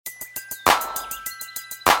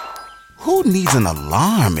Who needs an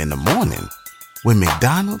alarm in the morning when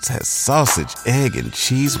McDonald's has sausage, egg, and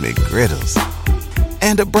cheese McGriddles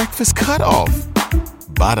and a breakfast cutoff?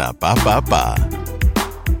 Ba-da-ba-ba-ba.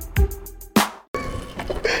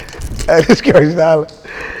 Hey, this Kerch, Dolla.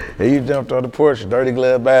 Hey, you jumped on the porch, dirty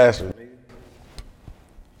glove bastard.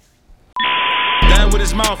 That with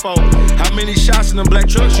his mouth open. How many shots in them black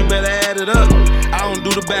trucks? You better add it up. I don't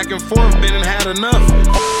do the back and forth, been and had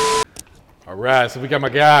enough. All right, so we got my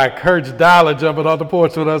guy Kerch Dolla jumping on the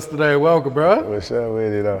porch with us today. Welcome, bro. What's up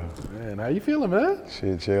with it, though? Man, how you feeling, man?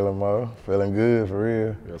 Shit, chillin', Mo. Feeling good, for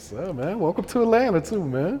real. Yes, sir, man. Welcome to Atlanta, too,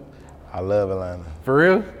 man. I love Atlanta. For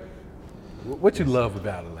real? What you love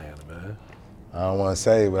about Atlanta, man? I don't want to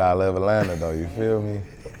say, but I love Atlanta, though. You feel me?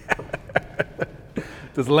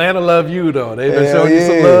 Does Atlanta love you, though? They been showing you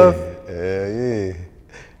some love? Hell yeah.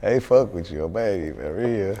 They fuck with you, baby, for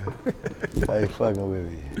real. They fucking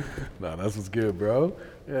with me. No, that's what's good, bro.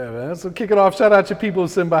 Yeah, man. So kick it off. Shout out your people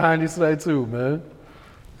sitting behind you today, too, man.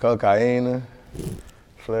 Cocaine,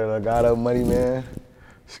 Flare Gato Money, man.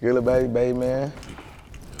 Skilla Baby, man.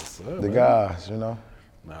 Yes, sir, The man. guys, you know.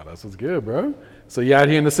 Nah, that's what's good, bro. So you out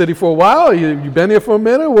here in the city for a while? You been here for a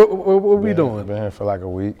minute? What we doing? Been here for like a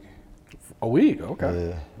week. A week? Okay.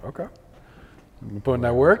 Yeah. Okay. You putting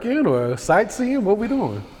that work in or sightseeing? What we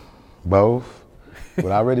doing? Both. But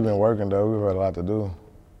I already been working, though. We've had a lot to do.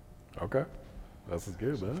 Okay. That's what's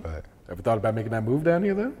good, man. Fact. Ever thought about making that move down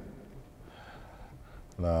here then?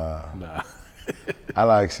 Nah. Nah. I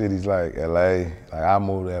like cities like LA. Like I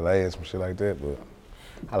moved to LA and some shit like that, but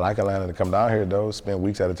I like Atlanta to come down here though, spend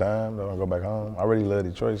weeks at a time, don't go back home. I really love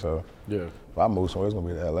Detroit, so Yeah. if I move somewhere, it's gonna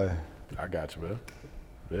be to LA. I got you, man.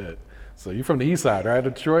 Yeah. So you from the east side, right,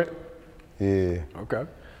 of Detroit? Yeah. Okay.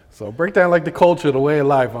 So break down like the culture, the way of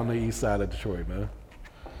life on the east side of Detroit, man.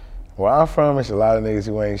 Where I'm from, it's a lot of niggas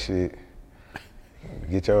who ain't shit.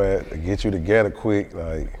 Get you together quick,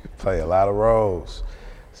 like play a lot of roles.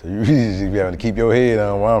 So you really just be having to keep your head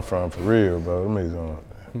on where I'm from, for real, bro. Them niggas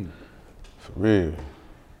on, for real.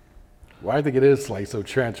 Why do you think it is like so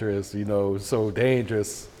treacherous, so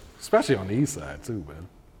dangerous, especially on the east side too, man?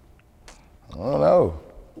 I don't know.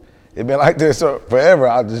 It been like this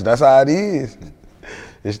forever. That's how it is.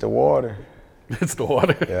 It's the water. It's the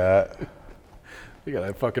water. Yeah. You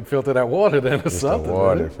gotta fucking filter that water then or It's something. the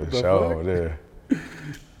water man. for The sure. fuck? There.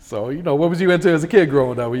 So, what was you into as a kid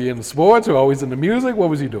growing up? Were you into sports or always into music? What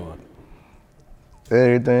was you doing?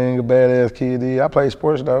 Everything a badass kid did. I played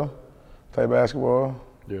sports though. Play basketball.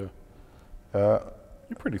 Yeah. Yeah.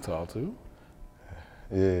 You're pretty tall too.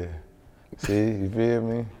 Yeah. See, you feel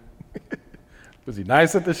me? Was he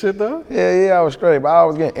nice at the shit though? Yeah, I was straight, but I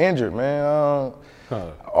always getting injured, man.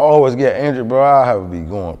 Huh. I always get injured, bro. I have to be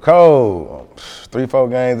going cold. 3-4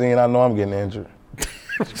 games in, I know I'm getting injured.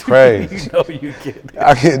 It's crazy. You know you get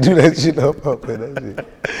I can't do that shit no more, man.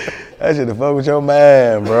 That shit to fuck with your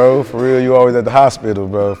mind, bro. For real, you always at the hospital,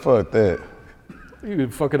 bro. Fuck that. You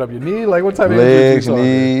been fucking up your knee? Like what type Legs, of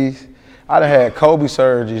injuries you knees. I done had Kobe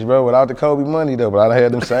surgeries, bro, without the Kobe money, though. But I done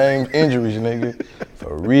had them same injuries, nigga.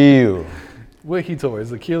 For real. What he tore?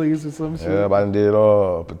 His Achilles or some shit? Yeah, I done did it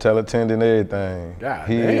all. Patella tendon, everything. God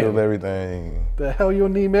Healed damn. everything. The hell your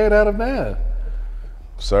knee made out of now?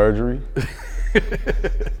 Surgery.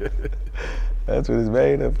 That's what it's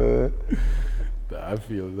made up of. Nah, I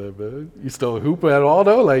feel that, man. You still a hooper at all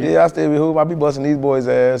though? Like Yeah, I still be hoop. I be busting these boys'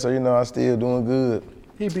 ass, so I still doing good.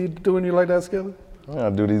 he be doing you like that, Skilly?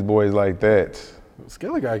 I do these boys like that.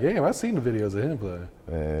 Skilly got game. I seen the videos of him play.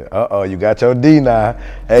 Man, you got your D now.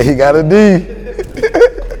 Hey, he got a D.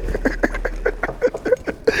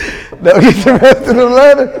 Don't get the rest of the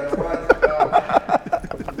letter.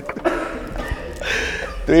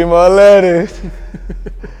 3 more letters.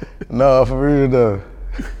 No, for real though.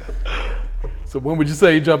 So when would you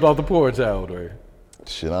say you jumped off the porch? How old were you?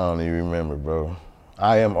 Shit, I don't even remember, bro.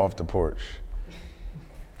 I am off the porch.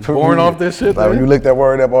 Born off this shit, Like when man? you look that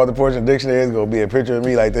word up off the porch in the dictionary, it's gonna be a picture of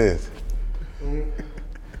me like this.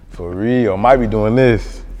 For real, I might be doing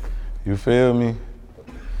this. You feel me?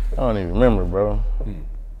 I don't even remember, bro.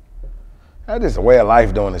 That's just a way of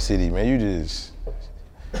life though in the city, man.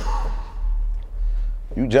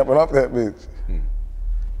 You jumping off that bitch.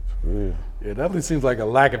 For real. Yeah, it definitely seems like a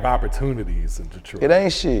lack of opportunities in Detroit. It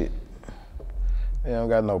ain't shit. They don't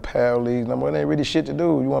got no pal leagues no more. It ain't really shit to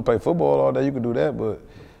do. You want to play football all day, you can do that, but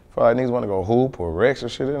if all niggas want to go hoop or Rex or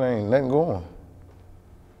shit, it ain't nothing going.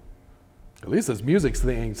 At least this music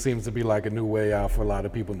thing seems to be like a new way out for a lot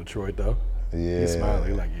of people in Detroit, though. Yeah. He's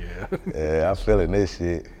smiling, like, yeah. Yeah, I'm feeling this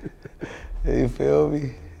shit. You feel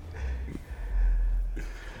me?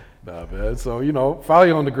 Nah, man. So, follow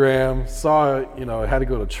you on the gram, saw, had to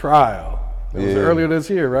go to trial It was earlier this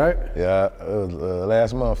year, right? Yeah, it was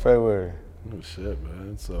last month, February. Oh shit,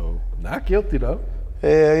 man. So not guilty though.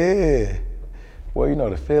 Hell yeah. Well, you know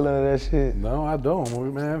the feeling of that shit. No, I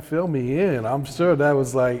don't, man. Fill me in. I'm sure that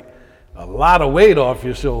was like a lot of weight off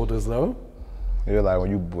your shoulders, though. You're like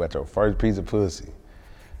when you got your first piece of pussy,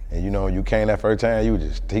 and you know when you came that first time, you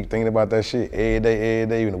just keep thinking about that shit every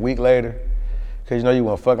day, even a week later, cause you know you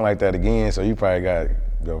weren't fucking like that again, so you probably got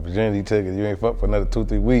your virginity taken. You ain't fucked for another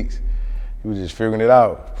 2-3 weeks. You was just figuring it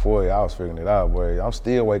out. Boy, I was figuring it out, boy. I'm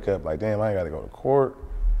still wake up like, damn, I ain't gotta go to court.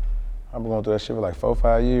 I've been going through that shit for like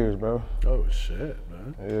 4-5 years, bro. Oh shit,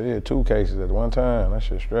 man. Yeah, 2 cases at one time. That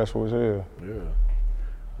shit stressful as hell. Yeah.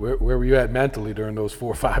 Where were you at mentally during those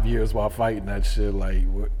 4 or 5 years while fighting that shit? Like,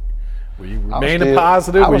 were you remaining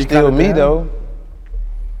positive? I was still me down? though,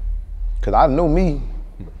 cause I knew me.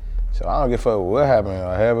 So I don't give a fuck what happened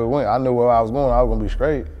or however it went. I knew where I was going. I was gonna be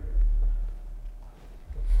straight.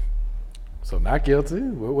 So not guilty.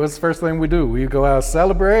 What's the first thing we do? We go out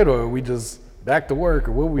celebrate, or we just back to work,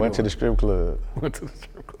 or what we Went to the strip club. Went to the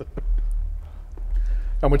strip club.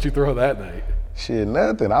 How much you throw that night? Shit,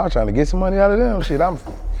 nothing. I was trying to get some money out of them. Shit,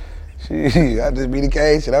 I just be the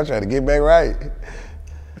case. Shit, I'm trying to get back right.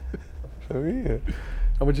 For real.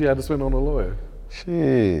 How much you had to spend on a lawyer?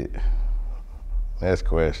 Shit. Next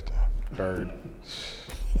question. Heard.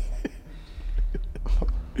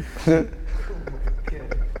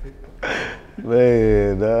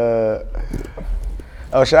 Man,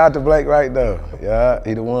 oh, shout out to Blake Wright though. Yeah,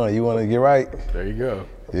 he the one. You want to get right? There you go.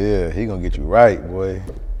 Yeah, he gonna get you right, boy.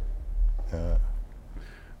 Yeah.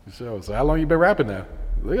 So how long you been rapping now?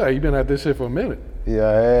 Look like you been at this shit for a minute. Yeah,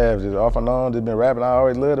 I have. Just off and on, just been rapping. I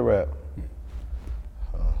always loved to rap.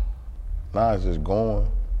 Now it's just going.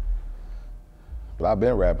 But I've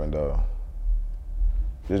been rapping though.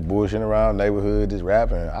 Just bullshitting around neighborhood, just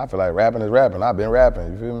rapping. I feel like rapping is rapping. I've been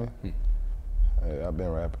rapping, you feel me? Yeah, I've been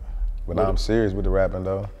rapping. But now I'm serious with the rapping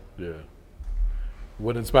though. Yeah.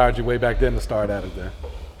 What inspired you way back then to start at it then?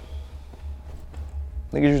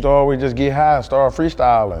 Niggas used to always just get high and start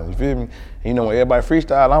freestyling, you feel me? And you know, when everybody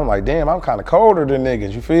freestyle, I'm like, damn, I'm kind of colder than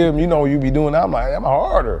niggas, you feel me? You know, you be doing that, I'm like, I'm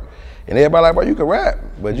harder. And everybody like, bro, you can rap.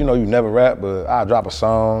 But you know, you never rap, but I drop a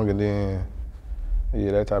song and then,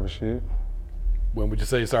 yeah, that type of shit. When would you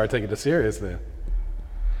say you started taking it serious then?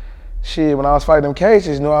 Shit, when I was fighting them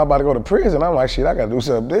cases, you know, I was about to go to prison. I'm like, shit, I gotta do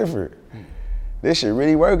something different. This shit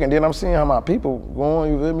really working. Then I'm seeing how my people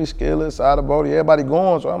going, you feel me, Skillet, Side of Bodie, everybody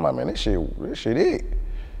going. So I'm like, man, this shit it.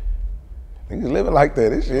 Niggas living like that,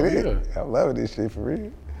 this shit it. Yeah. I'm loving this shit for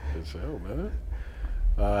real. For sure, man.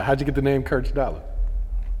 How'd you get the name Kerch Dolla?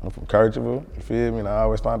 I'm from Kerchville, you feel me? And I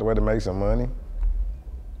always find a way to make some money.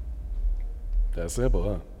 That's simple,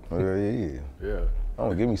 huh? Well, yeah. Yeah. I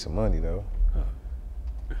want to give me some money though.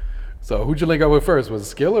 So who'd you link up with first?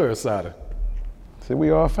 Was it Skiller or Sada? See, we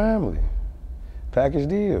all family. Package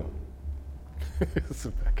deal. It's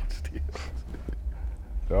a package deal.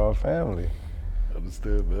 We're all family.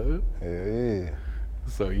 Understood, man. Yeah.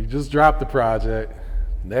 So you just dropped the project.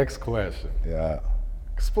 Next question. Yeah.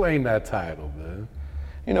 Explain that title, man.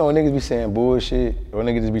 You know when niggas be saying bullshit, or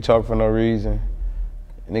niggas just be talking for no reason,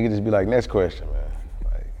 and niggas just be like, next question, man.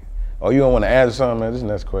 Like, oh, you don't want to answer something, man, this is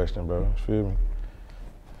next question, bro. You feel me?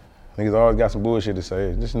 Niggas always got some bullshit to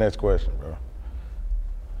say. This is next question, bro.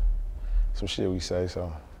 Some shit we say,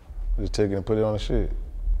 so just take it and put it on the shit.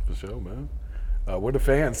 For sure, man. What the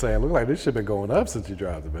fans saying? Look like this shit been going up since you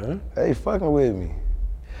dropped it, man. They fucking with me.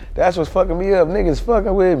 That's what's fucking me up. Niggas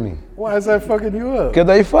fucking with me. Why is that fucking you up? Cause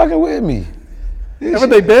they fucking with me. Haven't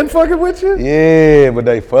they been fucking with you? Yeah, but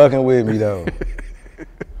they fucking with me though.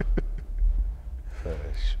 For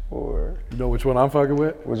sure. You know which one I'm fucking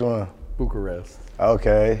with? Which one? Bucharest.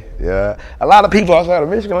 Okay, yeah. A lot of people outside of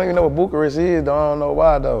Michigan don't even know what Bucharest is. I don't know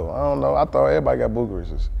why though. I don't know. I thought everybody got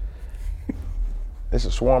Bucharest. It's a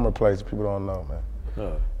swarmer place. People don't know, man.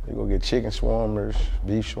 Huh. You go get chicken swarmers,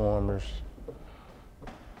 beef swarmers.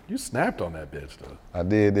 You snapped on that bitch though. I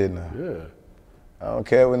did, didn't I? Yeah. I don't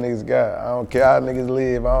care what niggas got. I don't care how niggas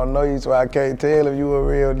live. I don't know you, so I can't tell if you a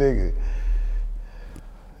real nigga.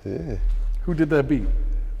 Yeah. Who did that beat?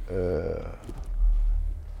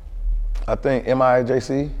 I think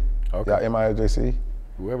MIJC. Okay. Yeah, MIJC.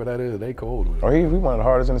 Whoever that is, they cold with it. Oh, he one of the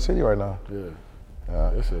hardest in the city right now. Yeah.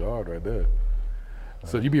 Yeah. That shit hard right there.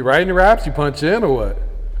 So you be writing the raps, you punch in or what?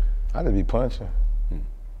 I just be punching.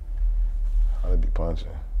 I just be punching.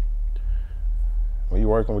 When you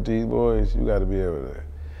working with these boys, you gotta be able to.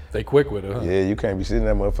 They quick with it, huh? Yeah, you can't be sitting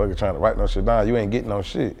there motherfucker trying to write no shit down. You ain't getting no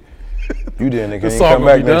shit. You then they The can't song come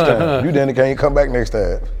back gonna be next done, time. huh? You then they can't come back next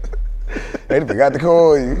time. They forgot to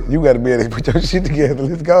call you. You gotta be able to put your shit together.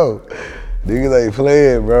 Let's go. Niggas ain't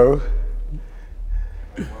playing, bro.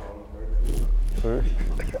 So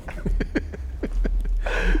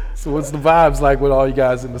what's the vibes like with all you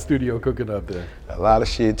guys in the studio cooking up there? A lot of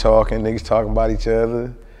shit talking, niggas talking about each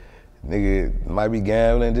other. Nigga might be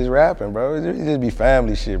gambling, just rapping, bro. It just be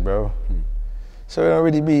family shit, bro. So it don't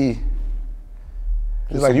really be.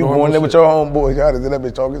 It's like you going there with your homeboys, y'all just up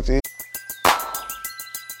and talking shit.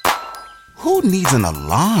 Who needs an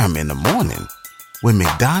alarm in the morning when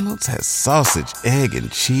McDonald's has sausage, egg,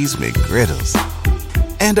 and cheese McGriddles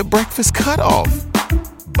and a breakfast cutoff?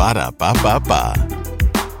 Ba-da-ba-ba-ba.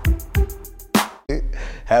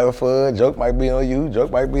 Having fun, joke might be on you,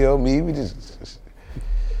 joke might be on me. We just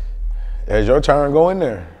as your turn, go in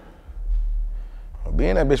there. Be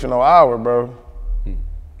in that bitch for no hour, bro.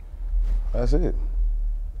 That's it.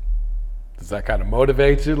 Does that kind of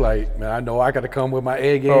motivate you? Like, man, I know I got to come with my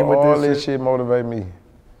A game with all this this shit motivate me.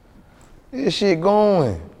 This shit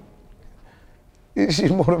going. This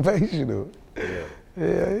shit motivational.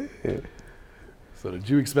 Yeah. So did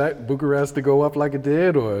you expect Bucharest to go up like it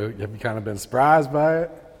did, or have you kind of been surprised by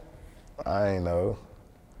it? I ain't know.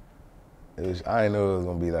 I ain't know it was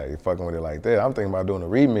gonna be like fucking with it like that. I'm thinking about doing a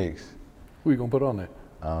remix. Who you gonna put on there?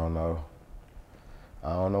 I don't know.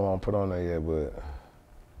 I don't know what I'm put on there yet, but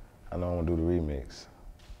I know I'm gonna do the remix.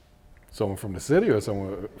 Someone from the city or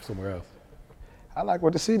somewhere else? I like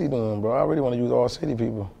what the city doing, bro. I really want to use all city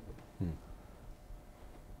people.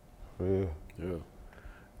 For real.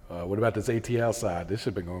 Yeah. What about this ATL side? This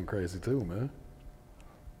shit been going crazy too, man.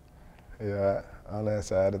 Yeah, on that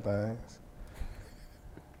side of things.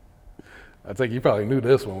 I think you probably knew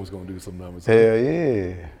this one was gonna do some numbers. Hell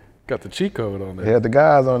yeah. Got the cheat code on there. Had the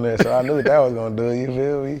guys on there, so I knew what that was gonna do. You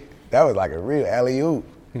feel me? That was like a real alley-oop.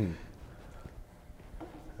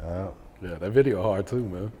 Yeah, that video hard too,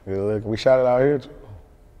 man. Yeah, look, we shot it out here too.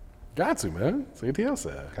 Got to, man. It's ATL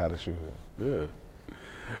side. Gotta shoot it.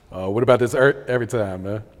 Yeah. What about this every time,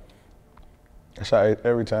 man? I shot it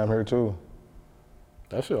every time here too.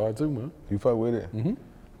 That shit hard too, man. You fuck with it?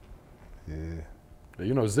 Yeah.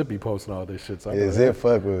 You know Zippy posting all this shit. So Yeah, Zip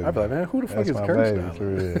fuck with it. I be like, man, who the fuck is Kerch? For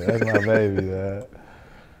real. That's my baby, dog.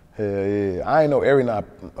 Hell yeah. I ain't know every night.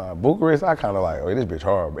 Bucharest, I kind of like, oh, this bitch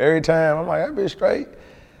hard. But every time, I'm like, that bitch straight.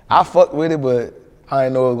 I fuck with it, but I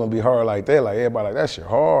ain't know it was gonna be hard like that. Like, everybody like, that shit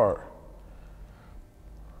hard.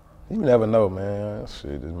 You never know, man.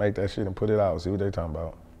 Shit, just make that shit and put it out, see what they talking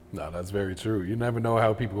about. No, that's very true. You never know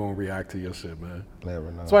how people gonna react to your shit, man.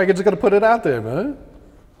 Never know. That's why you just gotta put it out there, man.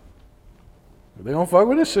 If they don't fuck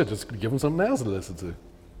with this shit, just give them something else to listen to.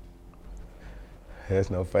 There's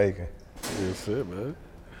no faking. Yeah, shit, man.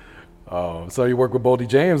 So you work with Boldy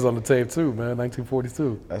James on the tape too, man,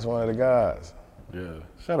 1942. That's one of the guys. Yeah,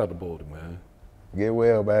 shout out to Boldy, man. Get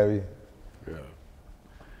well, baby. Yeah.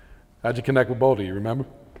 How'd you connect with Boldy, you remember?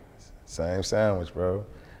 Same sandwich, bro.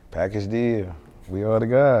 Package deal. We all the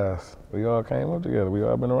guys. We all came up together. We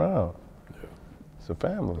all been around. Yeah. It's a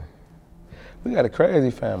family. We got a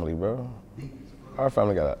crazy family, bro. Our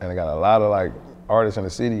family got a lot of like artists in the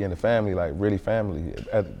city and the family, like really family,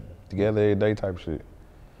 together every day type shit.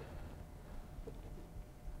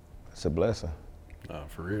 It's a blessing. Nah,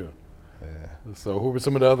 for real. Yeah. So who were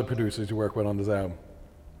some of the other producers you work with on this album?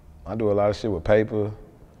 I do a lot of shit with Paper,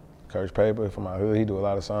 Kerch Paper from my hood. He do a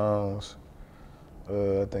lot of songs.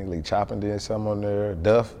 I think Lee Choppin did something on there.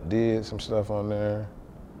 Duff did some stuff on there.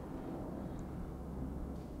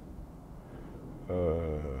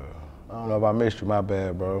 I don't know if I missed you, my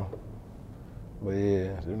bad, bro. But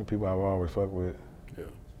yeah, they're the people I've always fucked with. Yeah.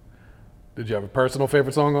 Did you have a personal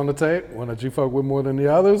favorite song on the tape? One that you fuck with more than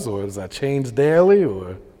the others? Or does that change daily?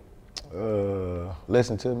 Or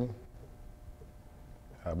Listen to Me.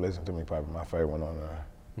 Listen to Me, probably my favorite one on there.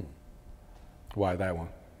 Why that one?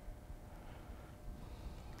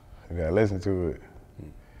 You gotta listen to it.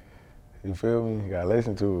 You feel me? You gotta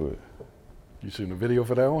listen to it. You shooting a video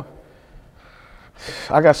for that one?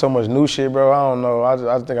 I got so much new shit, bro. I don't know.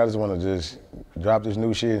 I think I just want to just drop this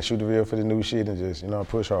new shit and shoot the video for the new shit and just,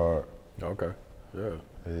 push hard. Okay. Yeah.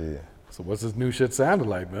 Yeah. So what's this new shit sounding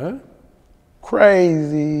like, man?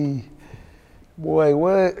 Crazy. Boy,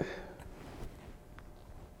 what?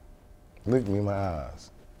 Look me in my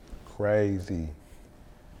eyes. Crazy.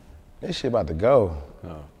 This shit about to go.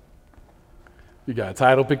 Oh. You got a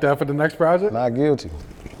title picked out for the next project? Not guilty.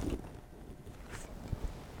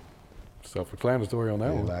 Self-explanatory on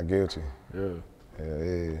that one. Not guilty. Yeah.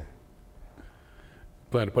 Yeah.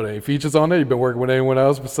 Plan to put any features on there? You been working with anyone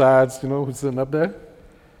else besides, who's sitting up there?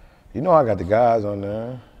 I got the guys on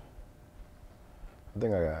there. I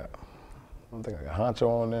think I got Honcho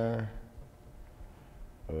on there.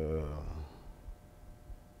 And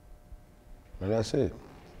that's it.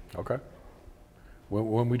 Okay.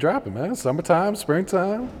 When we dropping, man? Summertime,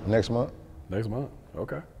 springtime? Next month. Next month.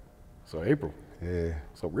 Okay. So April. Yeah.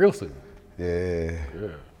 So real soon. Yeah. Yeah.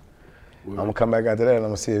 I'm gonna come back after that and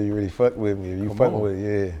I'm gonna see if you really fuck with me. If you fucking with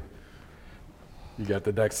it, yeah. You got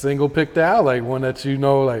the next single picked out, like one that you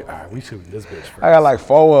know, like, all right, we shoot this bitch first. I got like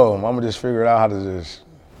 4 of them. I'm gonna just figure out how to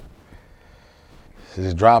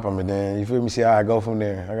just drop them and then, you feel me, see how I go from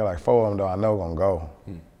there. I got like 4 of them though I know gonna go.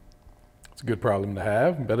 It's a good problem to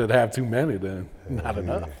have. Better to have too many than not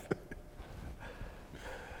enough.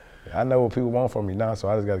 I know what people want from me now, so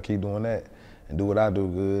I just gotta keep doing that and do what I do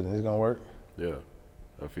good and it's gonna work. Yeah,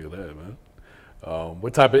 I feel that, man.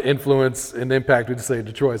 What type of influence and impact would you say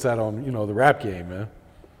Detroit's had on, the rap game, man?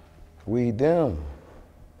 We them.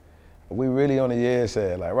 We really on the yeah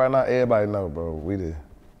side. Like right now, everybody know, bro. We the.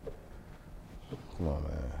 Come on,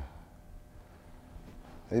 man.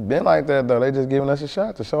 It been like that though. They just giving us a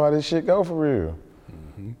shot to show how this shit go for real.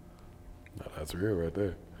 Mm-hmm. No, that's real right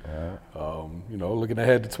there. Yeah. Looking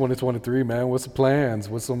ahead to 2023, man. What's the plans?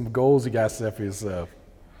 What's some goals you got set for yourself?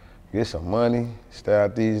 Get some money, stay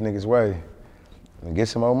out these niggas' way, and get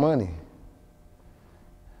some more money.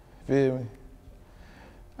 Feel me?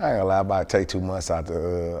 I ain't gonna lie, about take 2 months out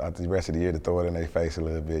the rest of the year to throw it in their face a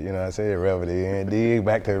little bit. You know what I'm saying? Rev it in, dig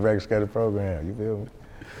back to the regular scheduled program. You feel me?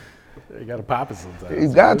 You gotta pop it sometimes.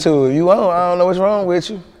 You got to. If you won't, I don't know what's wrong with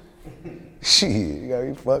you. Shit, you gotta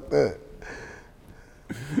be fucked up.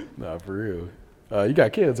 Nah, for real. You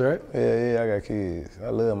got kids, right? Yeah, I got kids. I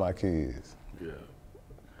love my kids. Yeah.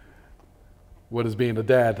 What has being a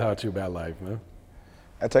dad taught you about life, man?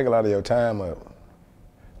 I take a lot of your time up.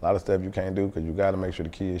 A lot of stuff you can't do because you got to make sure the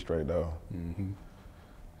kid's straight, though. Mm-hmm.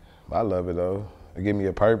 I love it, though. It give me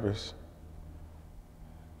a purpose.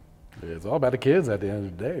 Yeah, it's all about the kids at the end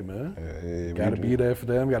of the day, man. Yeah, got to be there for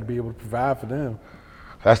them. Got to be able to provide for them.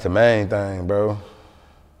 That's the main thing, bro.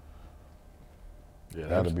 Yeah,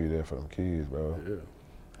 got to be there for them kids, bro. Yeah.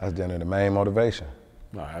 That's the main motivation.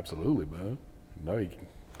 No, absolutely, man. You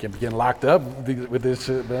can't be getting locked up with this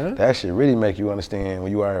shit, man. That shit really make you understand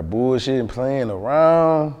when you out here bullshitting, playing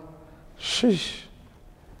around. Sheesh.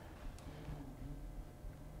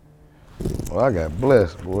 Well, I got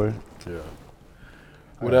blessed, boy. Yeah.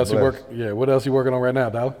 What else you working on right now,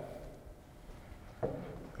 Dolla?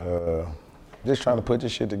 Just trying to put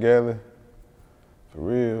this shit together, for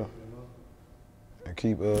real, and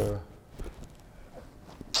keep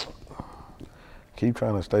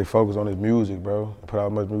trying to stay focused on this music, bro. Put out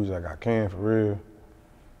as much music like I can, for real.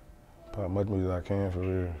 Put out as much music as I can, for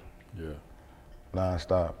real. Yeah.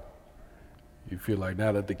 Non-stop. You feel like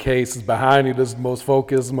now that the case is behind you, this is the most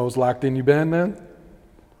focused, most locked in you been, man?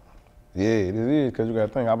 Yeah, it is, because you got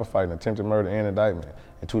to think, I've been fighting attempted murder and indictment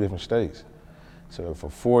in 2 different states. So for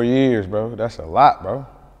 4 years, bro, that's a lot, bro.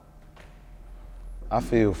 I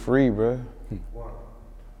feel free, bro.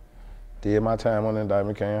 Did my time on the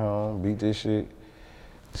indictment, came home, beat this shit.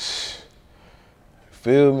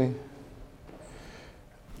 Feel me?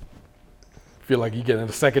 Feel like you getting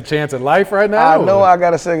a second chance at life right now? I know I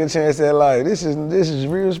got a second chance at life. This is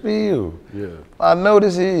real spiel. Yeah. I know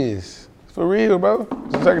this is. For real, bro.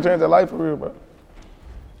 It's a second chance at life for real, bro.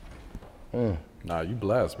 Nah, you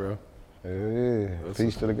blessed, bro. Yeah.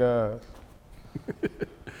 Peace to the guys.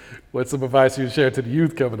 What's some advice you share to the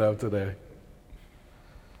youth coming up today?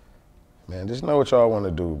 Man, just know what y'all want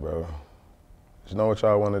to do, bro. Just know what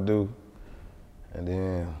y'all want to do. And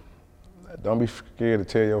then don't be scared to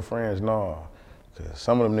tell your friends no. Because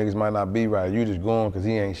some of them niggas might not be right. You just going because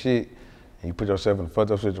he ain't shit. And you put yourself in a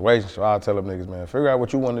fucked up situation. So I'll tell them niggas, man, figure out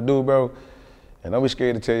what you want to do, bro. And don't be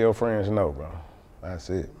scared to tell your friends no, bro. That's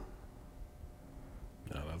it.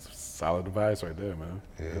 No, that's solid advice right there, man.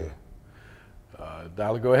 Yeah.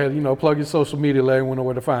 Dolla, go ahead, plug your social media, let everyone know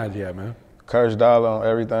where to find you at, man. Kerch Dolla on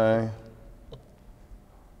everything.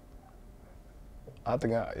 I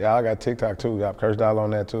think I got TikTok too. Got Kerch Dolla on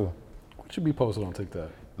that too. What you be posting on TikTok?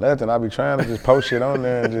 Nothing. I be trying to just post shit on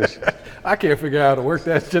there and just. I can't figure out how to work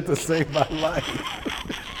that shit to save my life.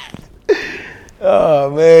 Oh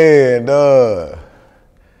man, dog.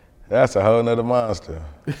 That's a whole nother monster.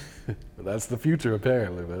 That's the future,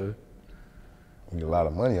 apparently, man. You get a lot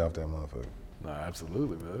of money off that motherfucker. No,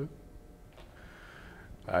 absolutely, man.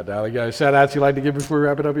 All right, Dolla, you got a shout out you like to give before we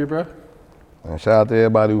wrap it up here, bro? And shout out to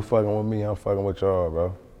everybody who fucking with me. I'm fucking with y'all,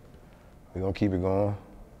 bro. We gonna keep it going.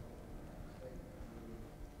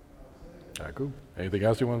 All right, cool. Anything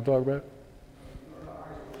else you want to talk about?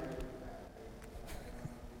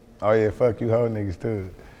 Oh yeah, fuck you hoe niggas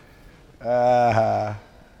too.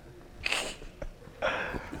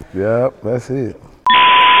 Yep, that's it.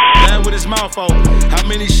 Man with his mouth open. How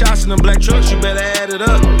many shots in them black trucks? You better add it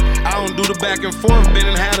up. I don't do the back and forth, been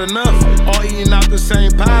and had enough. All eating out the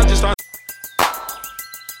same pie, just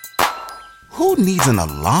who needs an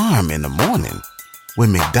alarm in the morning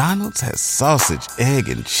when McDonald's has sausage, egg,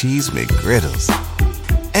 and cheese McGriddles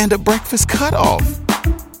and a breakfast cutoff?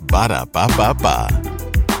 Ba-da-ba-ba-ba.